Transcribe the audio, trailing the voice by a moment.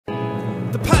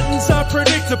The patterns are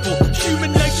predictable,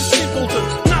 human nature's simple too.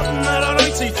 Nothing that I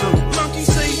don't see through. Monkey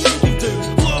see, monkey do.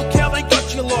 Look how they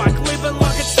got you like, living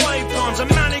like it's slave times. I'm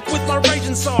manic with my rage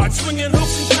inside, swinging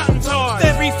hooks and cutting ties.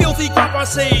 Every filthy crap I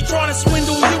see, trying to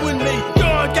swindle you and me.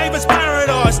 God gave us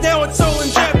paradise, now it's all in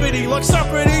jeopardy. Like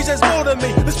Socrates, there's more to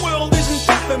me. This world isn't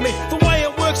fit for me. The way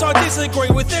it works, I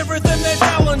disagree with everything they're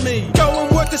telling me. Go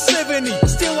and work to 70,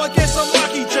 still I guess I'm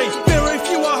lucky, G. Very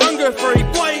few are hunger free.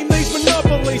 Blame these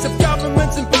monopolies of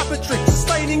governments and puppetry,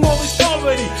 sustaining all this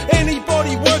poverty.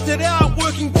 Anybody worked it out,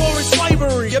 working for is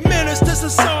slavery. A menace to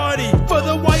society, for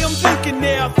the way I'm thinking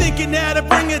now. Thinking how to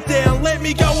bring it down. Let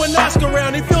me go and ask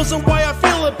around who feels the way I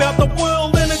feel about the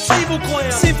world and its evil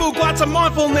clown. Sinful gluts are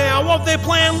mindful now of their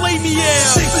plan, leave me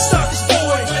out. Deepest darkest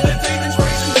void, where the demons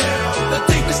raging down. The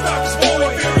deepest darkest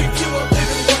void, very few are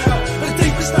living well. The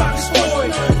deepest darkest void,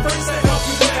 no friends to help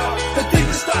you out. The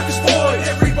deepest darkest void,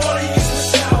 everybody is in the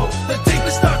cell. The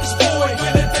deepest darkest void,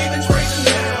 where the demons raging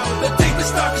down. The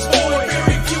deepest darkest void,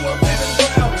 very few are living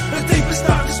well. The deepest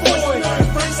darkest void, no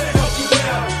friends to help you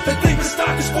out. The deepest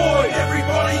darkest void,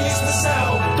 everybody is in the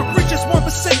cell. The richest 1%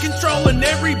 controlling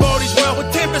everybody's well,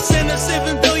 with 10% of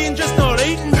 7 billion just not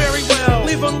eating very well.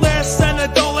 Live on less than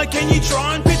 $1, can you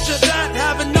try and picture that?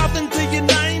 Having nothing to your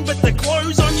name but the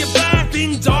clothes on your back.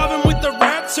 Been diving with the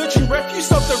rat, searching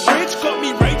refuse of the rich. Got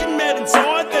me raging mad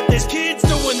inside that there's kids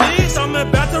doing this. I'm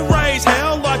about to raise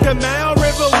hell like a male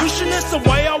revolutionist, the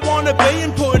way I wanna be,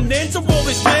 and put an end to all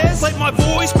this mess. Let my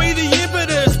voice be the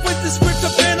impetus, with the script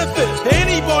to benefit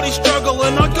anybody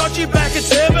struggling. I got you back,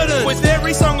 it's evident. With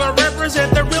every song I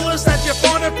represent the realest that you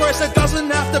find a press. It doesn't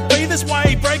have to be this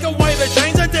way. Break away the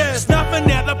chains of death.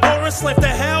 Snuffing out the poorest, left the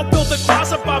hell, built the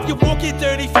class above. You walk your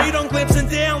dirty feet on cliffs and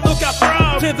down, look up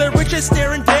bro. To the richest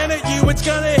staring down at you, it's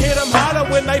gonna hit them harder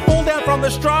when they fall down from the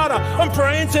strata. I'm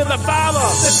praying to the Father.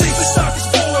 The deepest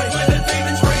darkest void, where the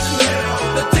demons raging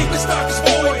down. The deepest darkest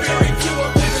void, very few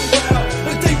are living well.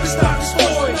 The deepest darkest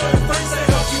void, no friends to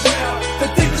help you out. The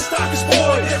deepest darkest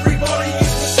void, everybody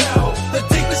is in the cell. The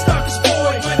deepest darkest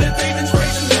void, where the demons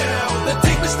raging down. The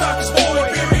deepest darkest void,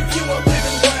 very few are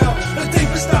living well. The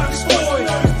deepest darkest void,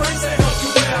 no friends to help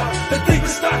you out. The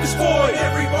deepest darkest void,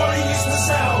 everybody is in the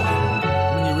cell.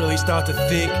 When you really start to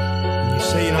think, and you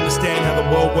see and understand how the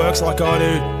world works like I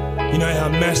do, you know how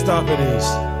messed up it is.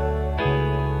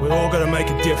 We're all gonna make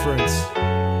a difference.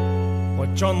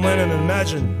 Like John Lennon,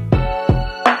 Imagine.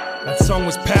 That song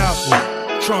was powerful.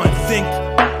 Try and think,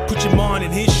 put your mind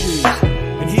in his shoes,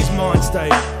 in his mind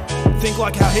state. Think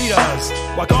like how he does,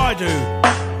 like I do,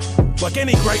 like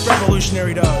any great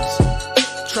revolutionary does.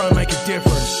 Try and make a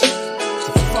difference. It's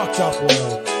a fucked up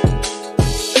world.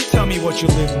 Tell me what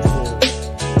you're living for.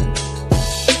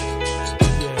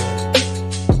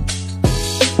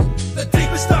 The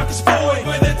deepest darkest void,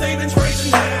 where the demons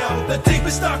raging down. The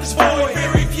deepest darkest void,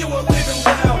 very few are living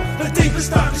well. The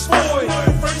deepest darkest void,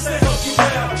 no friends to help